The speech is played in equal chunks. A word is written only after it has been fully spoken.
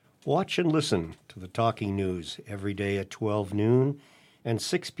Watch and listen to the Talking News every day at 12 noon and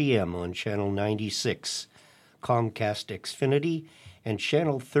 6 p.m. on Channel 96, Comcast Xfinity, and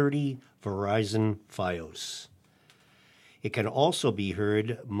Channel 30 Verizon Fios. It can also be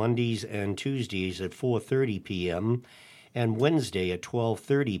heard Mondays and Tuesdays at 4:30 p.m. and Wednesday at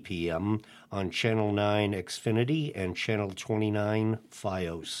 12:30 p.m. on Channel 9 Xfinity and Channel 29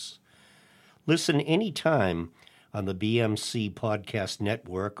 Fios. Listen anytime on the BMC Podcast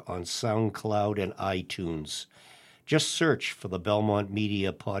Network on SoundCloud and iTunes. Just search for the Belmont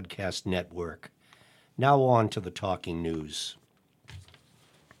Media Podcast Network. Now on to the Talking News.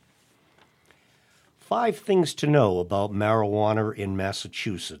 5 Things to Know About Marijuana in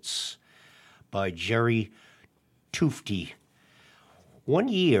Massachusetts by Jerry Tufte. 1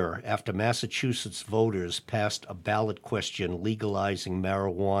 year after Massachusetts voters passed a ballot question legalizing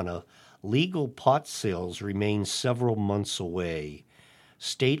marijuana, legal pot sales remain several months away.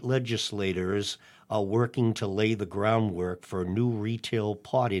 State legislators are working to lay the groundwork for a new retail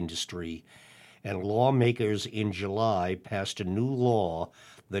pot industry, and lawmakers in July passed a new law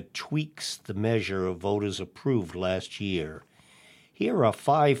that tweaks the measure voters approved last year. Here are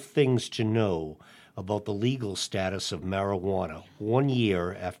 5 things to know about the legal status of marijuana 1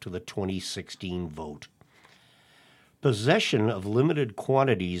 year after the 2016 vote. Possession of limited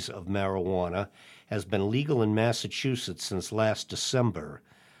quantities of marijuana has been legal in Massachusetts since last December,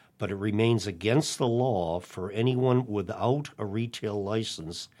 but it remains against the law for anyone without a retail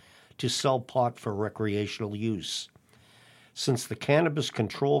license to sell pot for recreational use. Since the Cannabis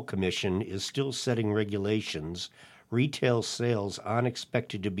Control Commission is still setting regulations, retail sales aren't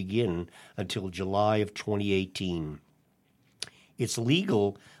expected to begin until July of 2018. It's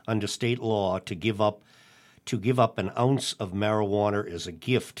legal under state law to give up an ounce of marijuana as a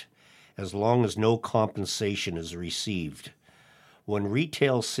gift, as long as no compensation is received. When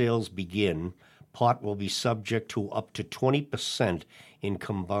retail sales begin, pot will be subject to up to 20% in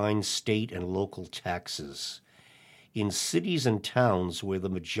combined state and local taxes. In cities and towns where the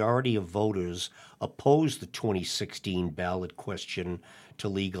majority of voters opposed the 2016 ballot question to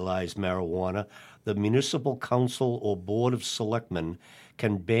legalize marijuana, the municipal council or board of selectmen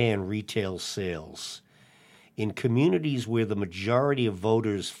can ban retail sales. In communities where the majority of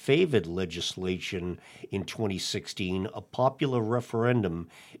voters favored legislation in 2016, a popular referendum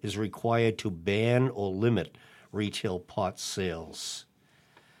is required to ban or limit retail pot sales.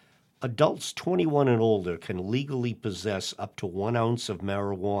 Adults 21 and older can legally possess up to 1 ounce of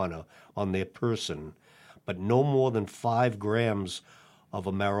marijuana on their person, but no more than 5 grams of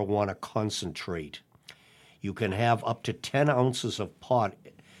a marijuana concentrate. You can have up to 10 ounces of pot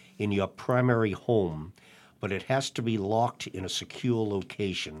in your primary home, but it has to be locked in a secure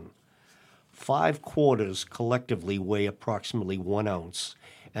location. 5 quarters collectively weigh approximately 1 ounce,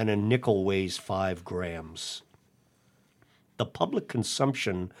 and a nickel weighs 5 grams. The public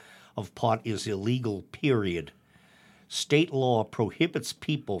consumption of pot is illegal, period. State law prohibits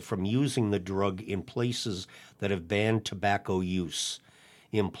people from using the drug in places that have banned tobacco use.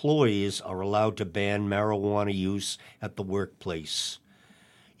 Employees are allowed to ban marijuana use at the workplace.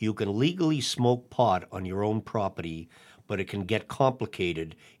 You can legally smoke pot on your own property, but it can get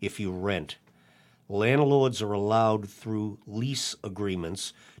complicated if you rent. Landlords are allowed through lease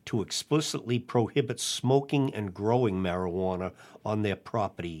agreements to explicitly prohibit smoking and growing marijuana on their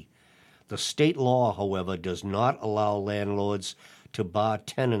property. The state law, however, does not allow landlords to bar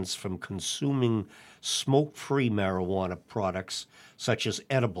tenants from consuming smoke-free marijuana products such as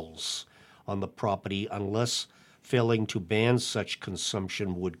edibles on the property unless failing to ban such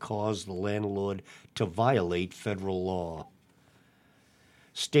consumption would cause the landlord to violate federal law.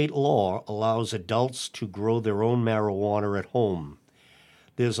 State law allows adults to grow their own marijuana at home.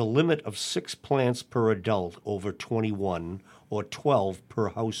 There's a limit of 6 plants per adult over 21 or 12 per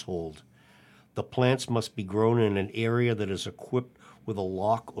household. The plants must be grown in an area that is equipped with a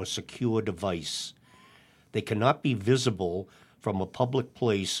lock or secure device. They cannot be visible from a public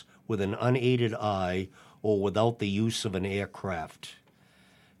place with an unaided eye or without the use of an aircraft.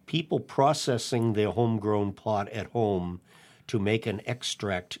 People processing their homegrown pot at home to make an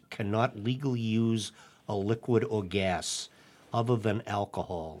extract cannot legally use a liquid or gas other than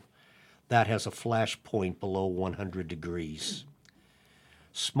alcohol. That has a flash point below 100 degrees.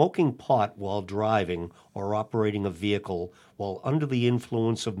 Smoking pot while driving or operating a vehicle while under the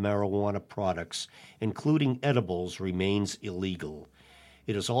influence of marijuana products, including edibles, remains illegal.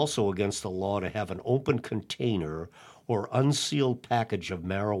 It is also against the law to have an open container or unsealed package of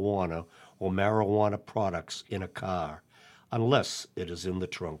marijuana or marijuana products in a car, unless it is in the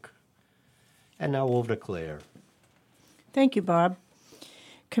trunk. And now over to Claire. Thank you, Bob.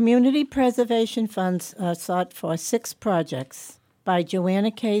 Community preservation funds are sought for 6 projects by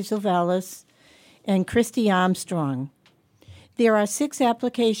Joanna K. Zovalis and Christy Armstrong. There are 6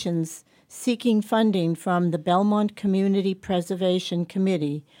 applications seeking funding from the Belmont Community Preservation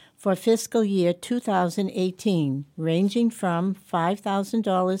Committee for fiscal year 2018, ranging from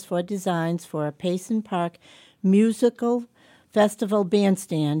 $5,000 for designs for a Payson Park musical festival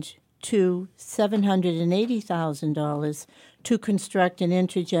bandstand to $780,000 to construct an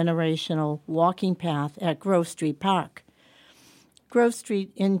intergenerational walking path at Grove Street Park. Grove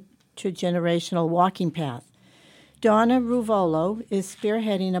Street Intergenerational Walking Path. Donna Ruvolo is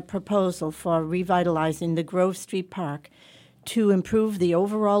spearheading a proposal for revitalizing the Grove Street Park to improve the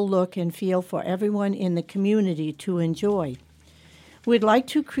overall look and feel for everyone in the community to enjoy. We'd like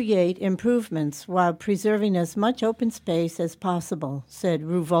to create improvements while preserving as much open space as possible, said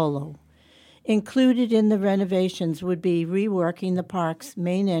Ruvolo. Included in the renovations would be reworking the park's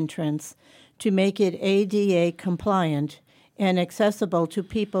main entrance to make it ADA compliant and accessible to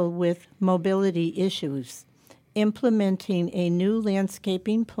people with mobility issues, implementing a new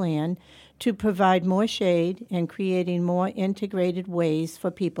landscaping plan to provide more shade and creating more integrated ways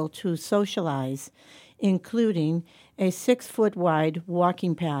for people to socialize, including a 6-foot wide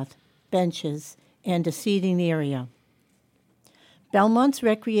walking path, benches, and a seating area. Belmont's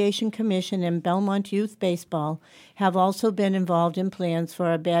Recreation Commission and Belmont Youth Baseball have also been involved in plans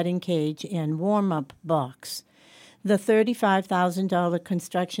for a batting cage and warm-up box. The $35,000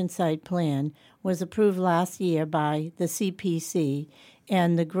 construction site plan was approved last year by the CPC,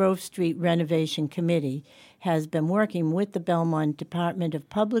 and the Grove Street Renovation Committee has been working with the Belmont Department of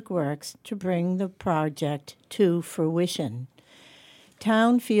Public Works to bring the project to fruition.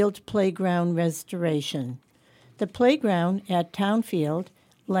 Townfield Playground Restoration. The playground at Townfield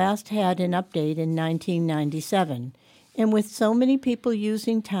last had an update in 1997, and with so many people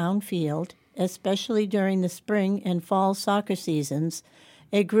using Townfield, especially during the spring and fall soccer seasons,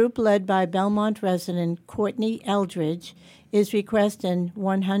 a group led by Belmont resident Courtney Eldridge is requesting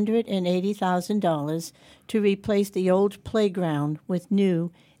 $180,000 to replace the old playground with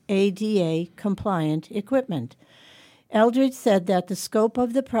new ADA-compliant equipment. Eldridge said that the scope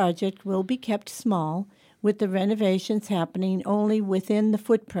of the project will be kept small, with the renovations happening only within the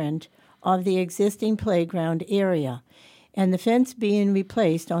footprint of the existing playground area, and the fence being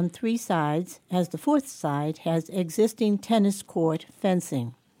replaced on 3 sides, as the 4th side has existing tennis court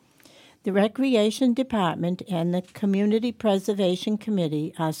fencing. The Recreation Department and the Community Preservation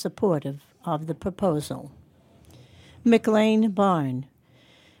Committee are supportive of the proposal. McLean Barn.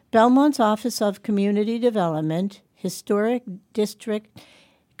 Belmont's Office of Community Development, Historic District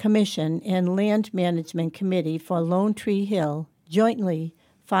Commission, and Land Management Committee for Lone Tree Hill jointly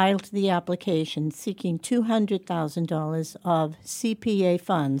filed the application seeking $200,000 of CPA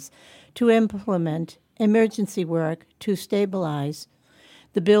funds to implement emergency work to stabilize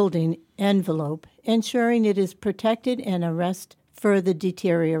the building envelope, ensuring it is protected and arrest further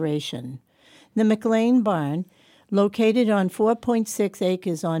deterioration. The McLean Barn, located on 4.6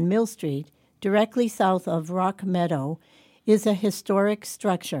 acres on Mill Street, directly south of Rock Meadow, is a historic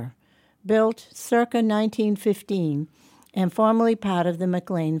structure, built circa 1915 and formerly part of the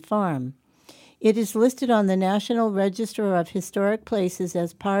McLean Farm. It is listed on the National Register of Historic Places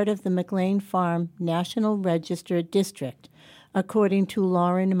as part of the McLean Farm National Register District, according to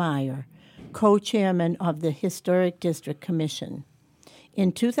Lauren Meyer, co-chairman of the Historic District Commission.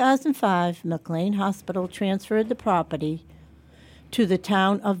 In 2005, McLean Hospital transferred the property to the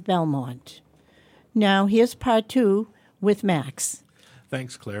town of Belmont. Now here's part 2 with Max.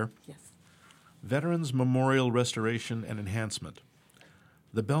 Thanks, Claire. Yes. Veterans Memorial Restoration and Enhancement.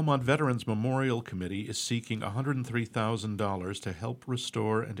 The Belmont Veterans Memorial Committee is seeking $103,000 to help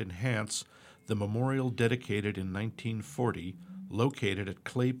restore and enhance the memorial dedicated in 1940, located at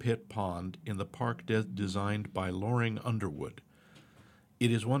Clay Pit Pond in the park designed by Loring Underwood.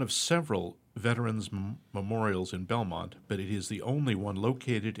 It is one of several veterans memorials in Belmont, but it is the only one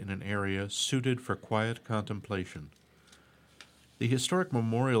located in an area suited for quiet contemplation. The historic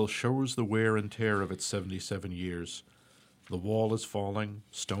memorial shows the wear and tear of its 77 years. The wall is falling,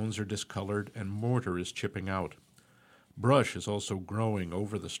 stones are discolored, and mortar is chipping out. Brush is also growing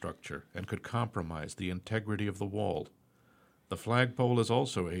over the structure and could compromise the integrity of the wall. The flagpole is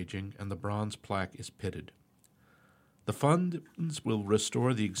also aging, and the bronze plaque is pitted. The funds will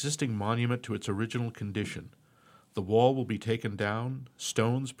restore the existing monument to its original condition. The wall will be taken down,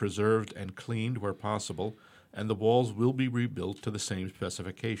 stones preserved and cleaned where possible, and the walls will be rebuilt to the same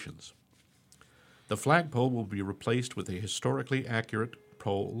specifications. The flagpole will be replaced with a historically accurate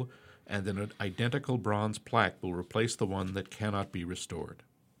pole, and an identical bronze plaque will replace the one that cannot be restored.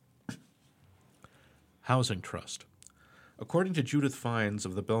 Housing Trust. According to Judith Fines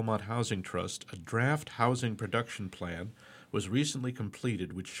of the Belmont Housing Trust, a draft housing production plan was recently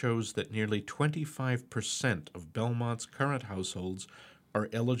completed which shows that nearly 25% of Belmont's current households are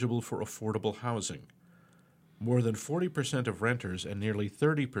eligible for affordable housing. More than 40% of renters and nearly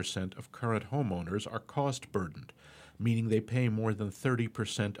 30% of current homeowners are cost-burdened, meaning they pay more than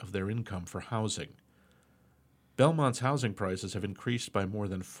 30% of their income for housing. Belmont's housing prices have increased by more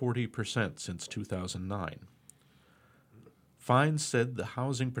than 40% since 2009. Fines said the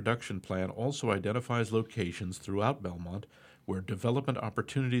housing production plan also identifies locations throughout Belmont where development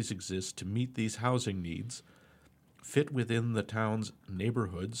opportunities exist to meet these housing needs, fit within the town's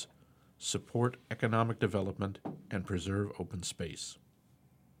neighborhoods, support economic development, and preserve open space.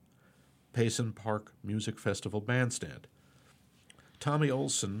 Payson Park Music Festival Bandstand. Tommy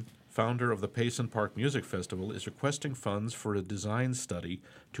Olson, founder of the Payson Park Music Festival, is requesting funds for a design study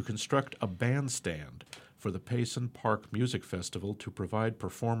to construct a bandstand for the Payson Park Music Festival to provide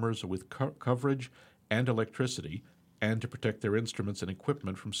performers with coverage and electricity and to protect their instruments and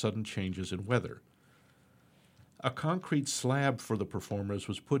equipment from sudden changes in weather. A concrete slab for the performers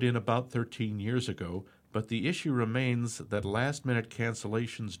was put in about 13 years ago, but the issue remains that last-minute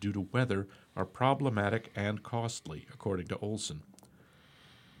cancellations due to weather are problematic and costly, according to Olson.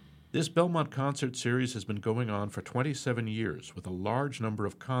 This Belmont concert series has been going on for 27 years, with a large number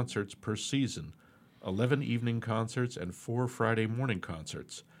of concerts per season, 11 evening concerts and 4 Friday morning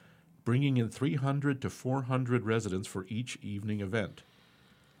concerts, bringing in 300 to 400 residents for each evening event.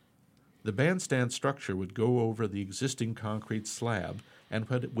 The bandstand structure would go over the existing concrete slab and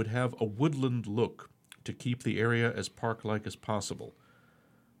would have a woodland look to keep the area as park-like as possible.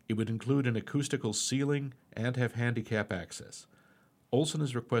 It would include an acoustical ceiling and have handicap access. Olson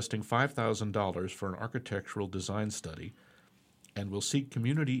is requesting $5,000 for an architectural design study and will seek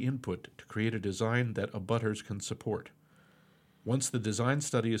community input to create a design that abutters can support. Once the design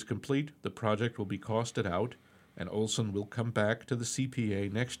study is complete, the project will be costed out, and Olson will come back to the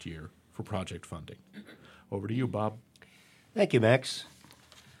CPA next year for project funding. Over to you, Bob. Thank you, Max.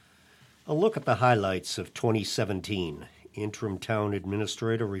 A look at the highlights of 2017. Interim Town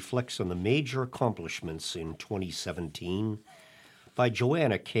Administrator reflects on the major accomplishments in 2017 by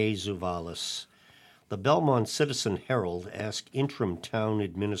Joanna K. Zuvalis. The Belmont Citizen Herald asked Interim Town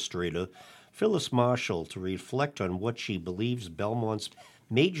Administrator Phyllis Marshall to reflect on what she believes Belmont's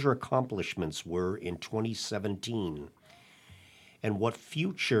major accomplishments were in 2017 and what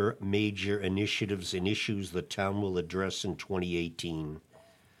future major initiatives and issues the town will address in 2018.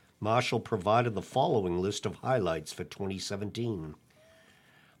 Marshall provided the following list of highlights for 2017.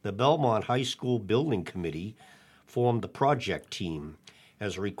 The Belmont High School Building Committee formed the project team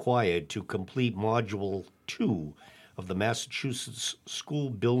as required to complete Module 2 of the Massachusetts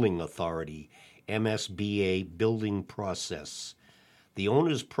School Building Authority, MSBA, building process. The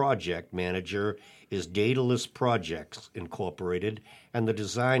owner's project manager is Daedalus Projects Incorporated, and the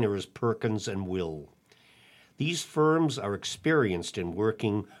designer is Perkins and Will. These firms are experienced in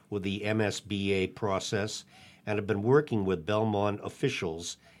working with the MSBA process and have been working with Belmont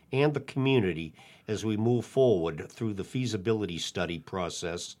officials and the community as we move forward through the feasibility study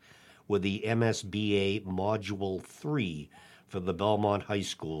process with the MSBA Module 3 for the Belmont High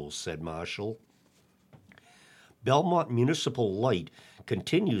School, said Marshall. Belmont Municipal Light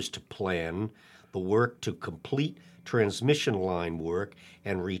continues to plan the work to complete transmission line work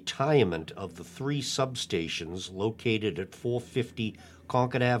and retirement of the 3 substations located at 450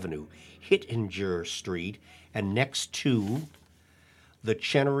 Concord Avenue, Hittinger Street, and next to the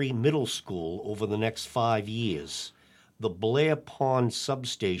Chenery Middle School over the next 5 years. The Blair Pond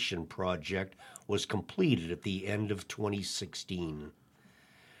substation project was completed at the end of 2016.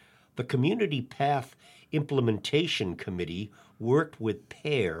 The Community Path Implementation Committee worked with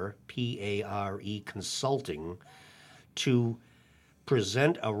PARE, P-A-R-E Consulting, to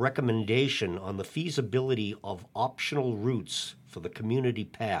present a recommendation on the feasibility of optional routes for the community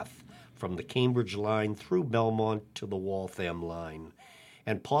path from the Cambridge line through Belmont to the Waltham line,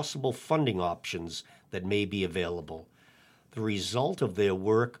 and possible funding options that may be available. The result of their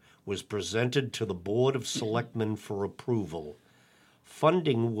work was presented to the Board of Selectmen for approval.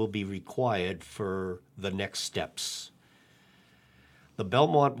 Funding will be required for the next steps. The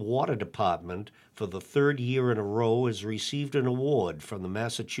Belmont Water Department, for the 3rd year in a row, has received an award from the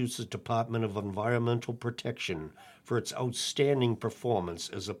Massachusetts Department of Environmental Protection for its outstanding performance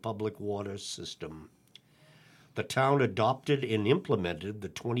as a public water system. The town adopted and implemented the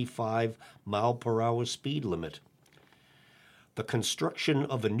 25-mile-per-hour speed limit. The construction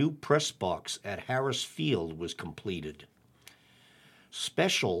of a new press box at Harris Field was completed.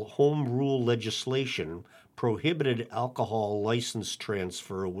 Special home rule legislation prohibited alcohol license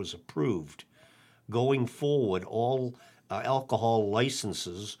transfer was approved. Going forward, all alcohol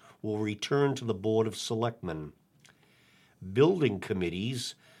licenses will return to the Board of Selectmen. Building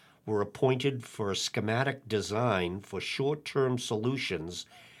committees were appointed for a schematic design for short-term solutions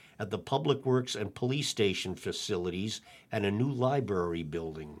at the Public Works and Police Station facilities and a new library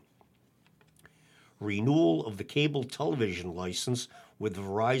building. Renewal of the cable television license with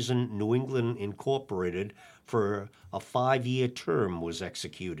Verizon New England Incorporated for a 5-year term was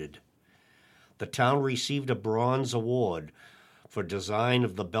executed. The town received a bronze award for design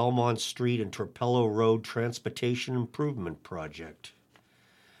of the Belmont Street and Trapello Road Transportation Improvement Project.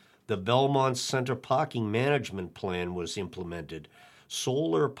 The Belmont Center Parking Management Plan was implemented.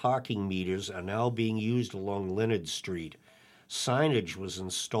 Solar parking meters are now being used along Leonard Street. Signage was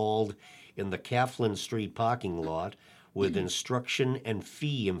installed in the Claflin Street parking lot with instruction and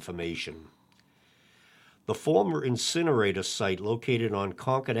fee information. The former incinerator site located on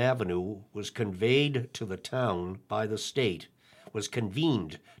Concord Avenue was convened to the town by the state.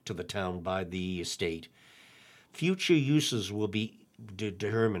 Future uses will be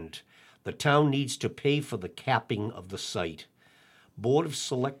determined. The town needs to pay for the capping of the site. Board of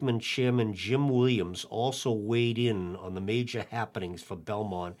Selectmen Chairman Jim Williams also weighed in on the major happenings for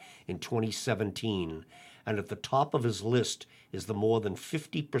Belmont in 2017, and at the top of his list is the more than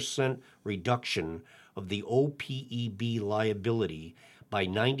 50% reduction of the OPEB liability by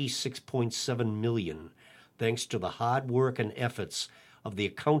 $96.7 million, thanks to the hard work and efforts of the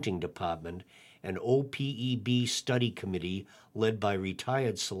accounting department and OPEB study committee led by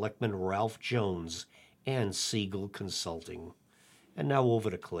retired Selectman Ralph Jones and Siegel Consulting. And now over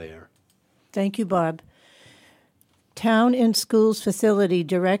to Claire. Thank you, Bob. Town and Schools Facility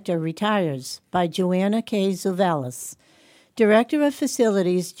Director retires by Joanna K. Zuvelis. Director of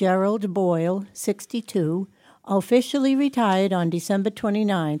Facilities Gerald Boyle, 62, officially retired on December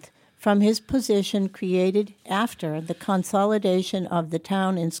 29th from his position created after the consolidation of the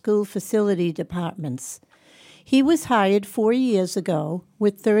town and school facility departments. He was hired 4 years ago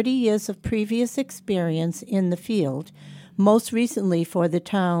with 30 years of previous experience in the field, most recently for the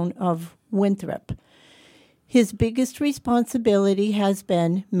town of Winthrop. His biggest responsibility has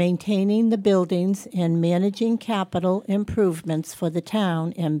been maintaining the buildings and managing capital improvements for the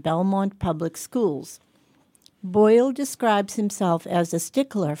town and Belmont Public Schools. Boyle describes himself as a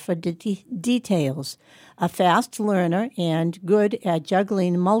stickler for details, a fast learner, and good at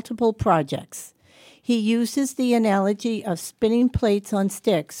juggling multiple projects. He uses the analogy of spinning plates on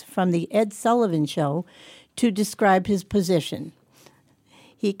sticks from the Ed Sullivan Show to describe his position.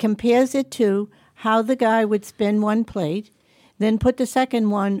 He compares it to how the guy would spin one plate, then put the second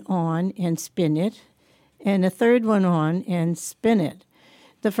one on and spin it, and a third one on and spin it.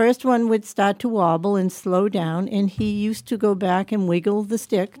 The first one would start to wobble and slow down, and he used to go back and wiggle the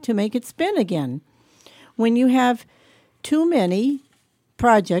stick to make it spin again. When you have too many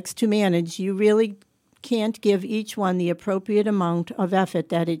projects to manage, you really can't give each one the appropriate amount of effort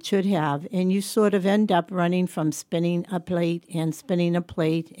that it should have, and you sort of end up running from spinning a plate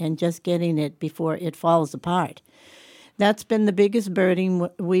and just getting it before it falls apart. That's been the biggest burden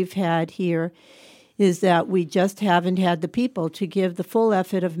we've had here, is that we just haven't had the people to give the full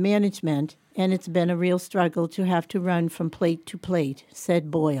effort of management, and it's been a real struggle to have to run from plate to plate, said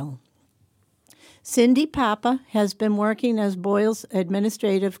Boyle. Cindy Papa has been working as Boyle's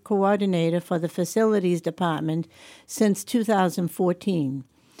administrative coordinator for the facilities department since 2014.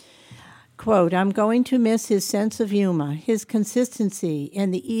 Quote, "I'm going to miss his sense of humor, his consistency,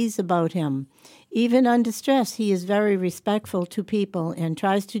 and the ease about him. Even under stress, he is very respectful to people and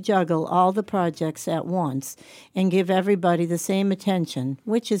tries to juggle all the projects at once and give everybody the same attention,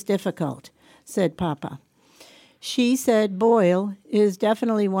 which is difficult," said Papa. She said Boyle is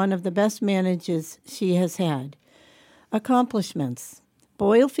definitely one of the best managers she has had. Accomplishments.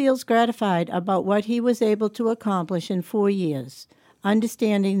 Boyle feels gratified about what he was able to accomplish in 4 years,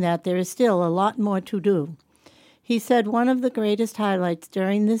 understanding that there is still a lot more to do. He said one of the greatest highlights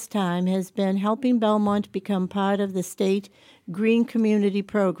during this time has been helping Belmont become part of the state Green Community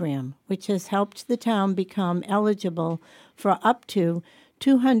Program, which has helped the town become eligible for up to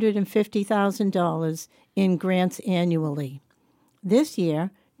 $250,000 in grants annually. This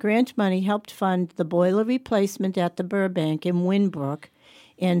year, grant money helped fund the boiler replacement at the Burbank in Winbrook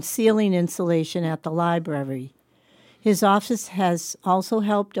and ceiling insulation at the library. His office has also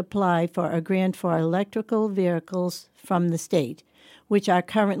helped apply for a grant for electrical vehicles from the state, which are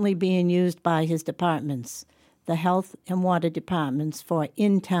currently being used by his departments, the health and water departments, for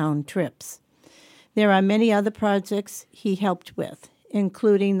in-town trips. There are many other projects he helped with,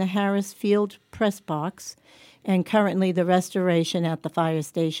 including the Harris Field press box and currently the restoration at the fire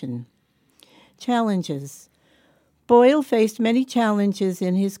station. Challenges. Boyle faced many challenges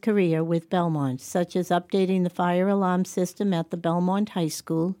in his career with Belmont, such as updating the fire alarm system at the Belmont High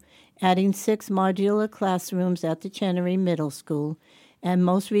School, adding 6 modular classrooms at the Chenery Middle School, and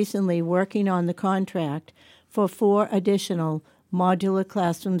most recently working on the contract for 4 additional modular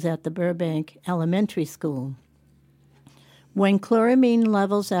classrooms at the Burbank Elementary School. When chloramine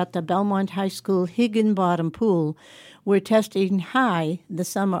levels at the Belmont High School Higginbottom Pool were testing high the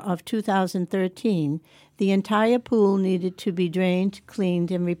summer of 2013, the entire pool needed to be drained,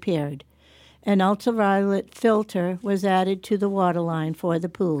 cleaned, and repaired. An ultraviolet filter was added to the water line for the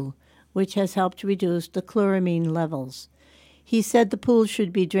pool, which has helped reduce the chloramine levels. He said the pool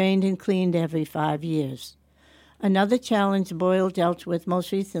should be drained and cleaned every 5 years. Another challenge Boyle dealt with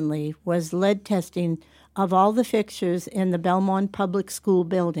most recently was lead testing of all the fixtures in the Belmont Public School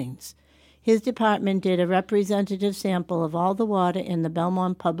buildings. His department did a representative sample of all the water in the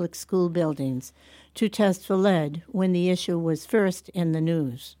Belmont Public School buildings to test for lead when the issue was first in the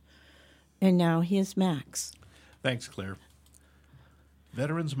news. And now here's Max. Thanks, Claire.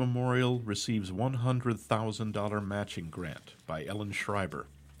 Veterans Memorial receives $100,000 matching grant by Ellen Schreiber.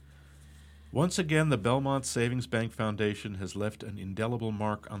 Once again, the Belmont Savings Bank Foundation has left an indelible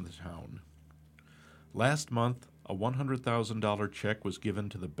mark on the town. Last month, a $100,000 check was given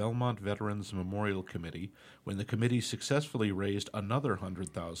to the Belmont Veterans Memorial Committee when the committee successfully raised another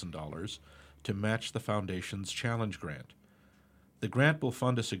 $100,000 to match the foundation's challenge grant. The grant will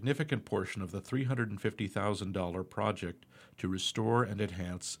fund a significant portion of the $350,000 project to restore and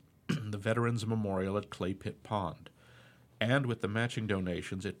enhance the Veterans Memorial at Clay Pit Pond. And with the matching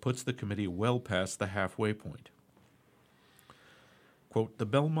donations, it puts the committee well past the halfway point. Quote, the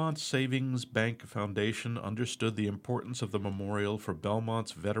Belmont Savings Bank Foundation understood the importance of the memorial for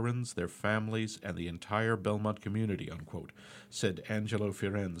Belmont's veterans, their families, and the entire Belmont community, unquote, said Angelo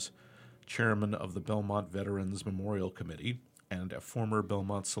Firenze, chairman of the Belmont Veterans Memorial Committee and a former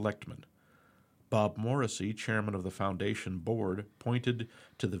Belmont selectman. Bob Morrissey, chairman of the foundation board, pointed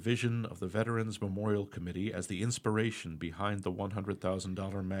to the vision of the Veterans Memorial Committee as the inspiration behind the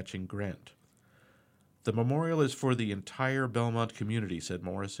 $100,000 matching grant. The memorial is for the entire Belmont community, said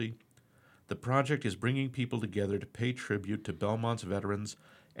Morrissey. The project is bringing people together to pay tribute to Belmont's veterans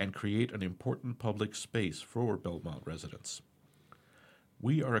and create an important public space for Belmont residents.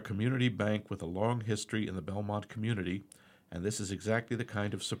 We are a community bank with a long history in the Belmont community, and this is exactly the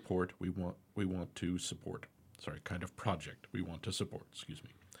kind of support kind of project we want to support,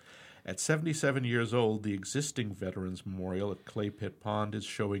 At 77 years old, the existing Veterans Memorial at Clay Pit Pond is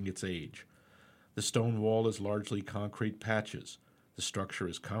showing its age. The stone wall is largely concrete patches, the structure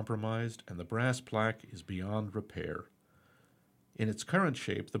is compromised, and the brass plaque is beyond repair. In its current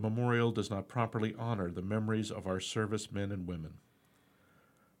shape, the memorial does not properly honor the memories of our servicemen and women.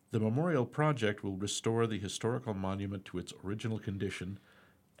 The memorial project will restore the historical monument to its original condition,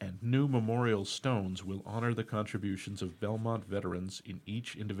 and new memorial stones will honor the contributions of Belmont veterans in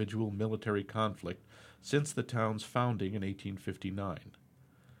each individual military conflict since the town's founding in 1859.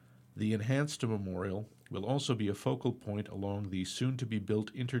 The enhanced memorial will also be a focal point along the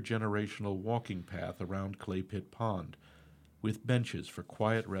soon-to-be-built intergenerational walking path around Clay Pit Pond, with benches for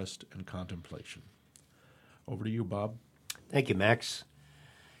quiet rest and contemplation. Over to you, Bob. Thank you, Max.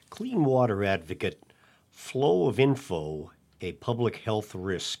 Clean water advocate, Flow of Info, a Public Health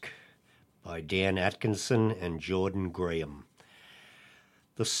Risk, by Dan Atkinson and Jordan Graham.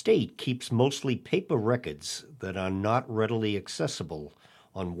 The state keeps mostly paper records that are not readily accessible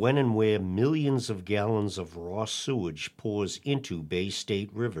on when and where millions of gallons of raw sewage pours into Bay State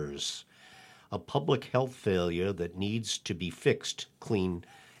rivers, a public health failure that needs to be fixed, Clean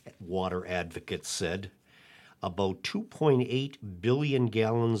Water Advocates said. About 2.8 billion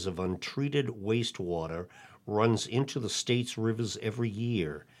gallons of untreated wastewater runs into the state's rivers every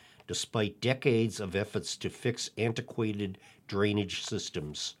year, despite decades of efforts to fix antiquated drainage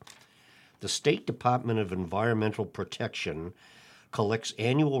systems. The State Department of Environmental Protection collects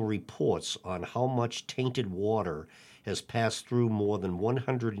annual reports on how much tainted water has passed through more than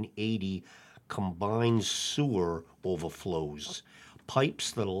 180 combined sewer overflows,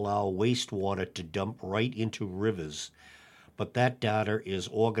 pipes that allow wastewater to dump right into rivers, but that data is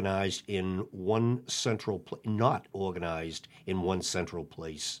organized in one central not organized in one central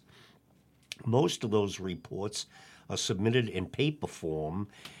place. Most of those reports are submitted in paper form,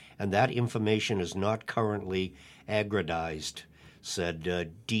 and that information is not currently aggregized, said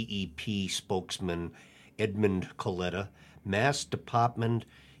DEP spokesman Edmund Coletta. Mass Department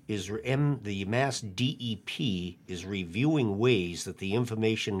the Mass DEP is reviewing ways that the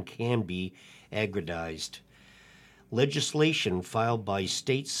information can be aggregized. Legislation filed by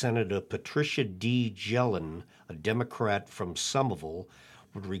State Senator Patricia D. Gellin, a Democrat from Somerville,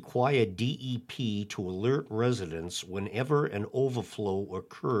 would require DEP to alert residents whenever an overflow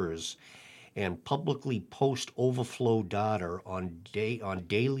occurs and publicly post overflow data on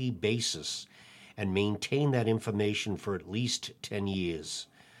daily basis and maintain that information for at least 10 years.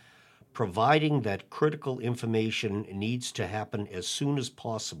 Providing that critical information needs to happen as soon as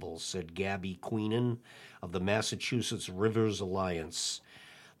possible, said Gabby Queenan of the Massachusetts Rivers Alliance.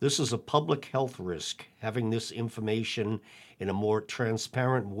 This is a public health risk. Having this information in a more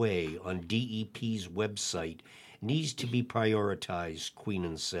transparent way on DEP's website needs to be prioritized,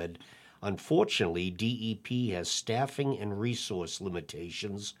 Queenan said. Unfortunately, DEP has staffing and resource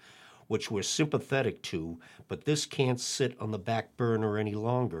limitations, which we're sympathetic to, but this can't sit on the back burner any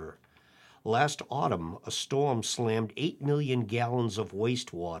longer. Last autumn, a storm slammed 8 million gallons of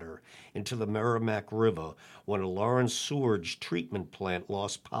wastewater into the Merrimack River when a Lawrence sewage treatment plant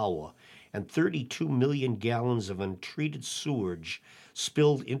lost power, and 32 million gallons of untreated sewage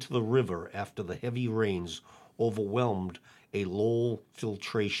spilled into the river after the heavy rains overwhelmed a Lowell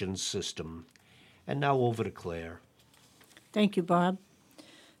filtration system. And now over to Claire. Thank you, Bob.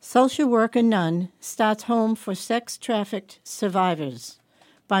 Social Worker Nun starts home for sex-trafficked survivors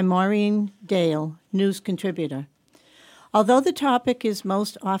by Maureen Dale, news contributor. Although the topic is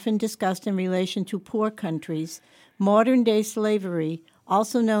most often discussed in relation to poor countries, modern-day slavery,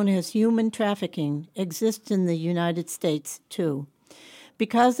 also known as human trafficking, exists in the United States, too.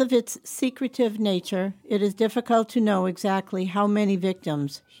 Because of its secretive nature, it is difficult to know exactly how many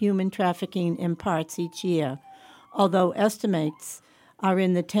victims human trafficking imparts each year, although estimates are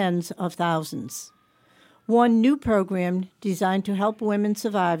in the tens of thousands. One new program designed to help women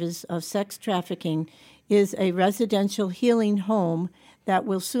survivors of sex trafficking is a residential healing home that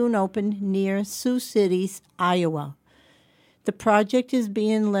will soon open near Sioux City, Iowa. The project is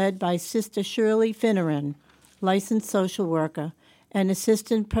being led by Sister Shirley Finneran, licensed social worker, and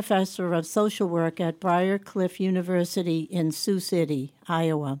assistant professor of social work at Briar Cliff University in Sioux City,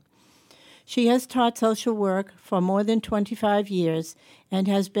 Iowa. She has taught social work for more than 25 years and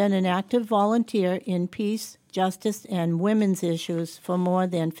has been an active volunteer in peace, justice, and women's issues for more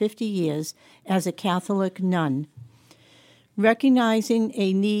than 50 years as a Catholic nun. Recognizing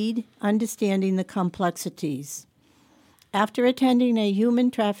a need, understanding the complexities. After attending a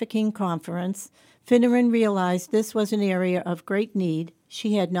human trafficking conference, Finneran realized this was an area of great need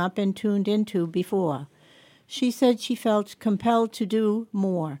she had not been tuned into before. She said she felt compelled to do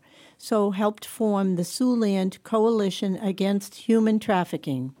more, so helped form the Siouxland Coalition Against Human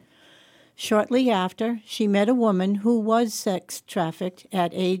Trafficking. Shortly after, she met a woman who was sex trafficked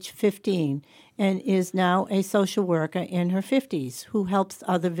at age 15 and is now a social worker in her 50s who helps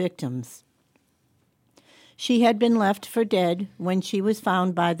other victims. She had been left for dead when she was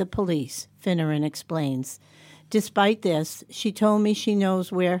found by the police, Finneran explains. Despite this, she told me she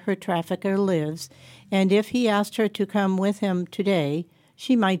knows where her trafficker lives, and if he asked her to come with him today,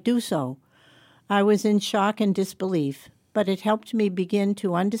 she might do so. I was in shock and disbelief, but it helped me begin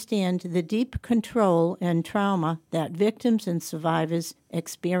to understand the deep control and trauma that victims and survivors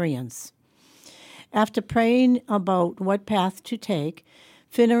experience. After praying about what path to take,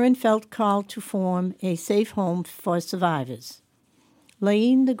 Finneran felt called to form a safe home for survivors,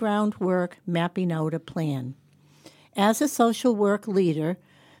 laying the groundwork, mapping out a plan. As a social work leader,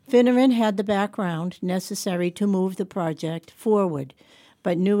 Finneran had the background necessary to move the project forward,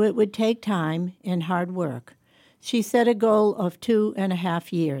 but knew it would take time and hard work. She set a goal of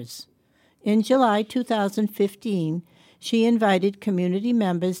 2.5 years. In July 2015, she invited community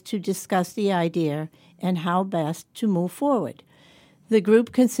members to discuss the idea and how best to move forward. The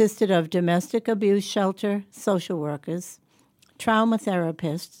group consisted of domestic abuse shelter social workers, trauma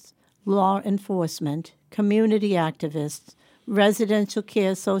therapists, law enforcement, community activists, residential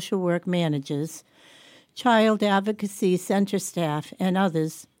care social work managers, child advocacy center staff, and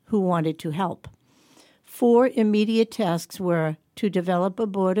others who wanted to help. 4 immediate tasks were to develop a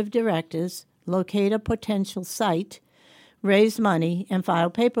board of directors, locate a potential site, raise money, and file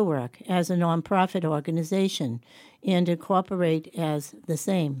paperwork as a nonprofit organization and incorporate as the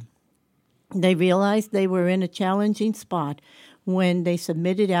same. They realized they were in a challenging spot when they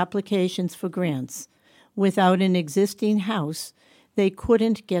submitted applications for grants. Without an existing house, they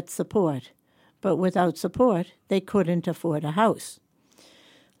couldn't get support, but without support, they couldn't afford a house.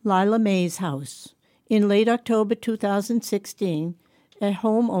 Lila May's house. In late October 2016, a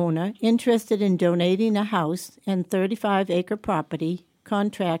homeowner interested in donating a house and 35-acre property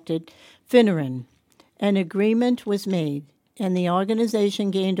contracted Finneran. An agreement was made, and the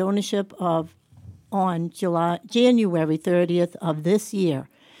organization gained ownership of on January 30th of this year,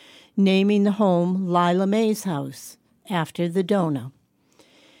 naming the home Lila Mae's House after the donor.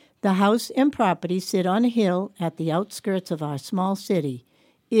 The house and property sit on a hill at the outskirts of our small city.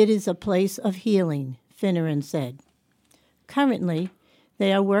 It is a place of healing, Finneran said. Currently,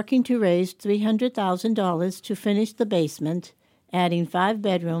 they are working to raise $300,000 to finish the basement, adding 5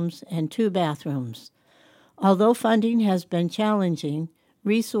 bedrooms and 2 bathrooms. Although funding has been challenging,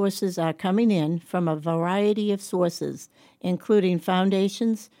 resources are coming in from a variety of sources, including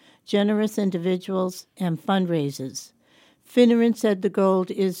foundations, generous individuals, and fundraisers. Finneran said the goal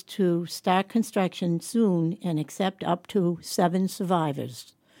is to start construction soon and accept up to 7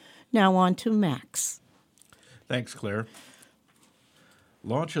 survivors. Now on to Max. Thanks, Claire.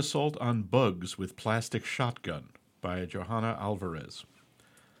 Launch Assault on Bugs with Plastic Shotgun by Johanna Alvarez.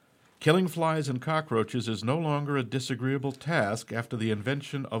 Killing flies and cockroaches is no longer a disagreeable task after the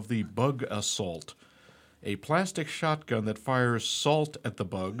invention of the Bug Assault, a plastic shotgun that fires salt at the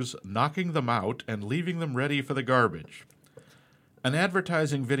bugs, knocking them out and leaving them ready for the garbage. An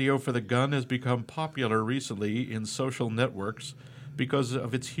advertising video for the gun has become popular recently in social networks because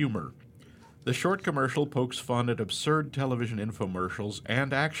of its humor. The short commercial pokes fun at absurd television infomercials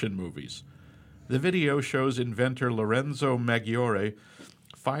and action movies. The video shows inventor Lorenzo Maggiore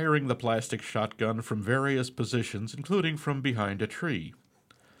firing the plastic shotgun from various positions, including from behind a tree.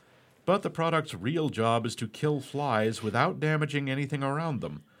 But the product's real job is to kill flies without damaging anything around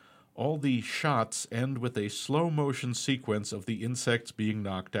them. All the shots end with a slow-motion sequence of the insects being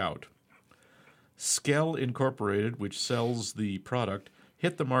knocked out. Skell Incorporated, which sells the product,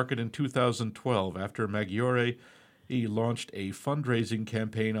 hit the market in 2012 after Maggiore launched a fundraising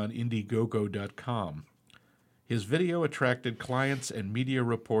campaign on Indiegogo.com. His video attracted clients and media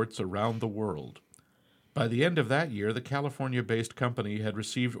reports around the world. By the end of that year, the California-based company had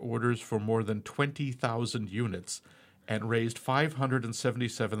received orders for more than 20,000 units and raised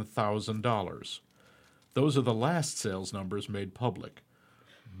 $577,000. Those are the last sales numbers made public.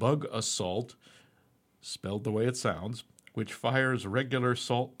 Bug Assault, spelled the way it sounds, which fires regular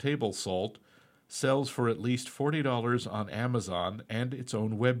table salt, sells for at least $40 on Amazon and its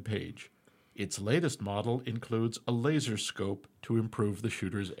own web page. Its latest model includes a laser scope to improve the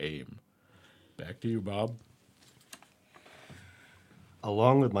shooter's aim. Back to you, Bob.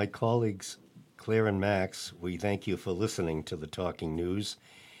 Along with my colleagues Claire and Max, we thank you for listening to the Talking News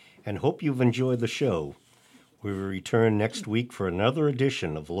and hope you've enjoyed the show. We will return next week for another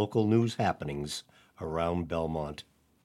edition of local news happenings around Belmont.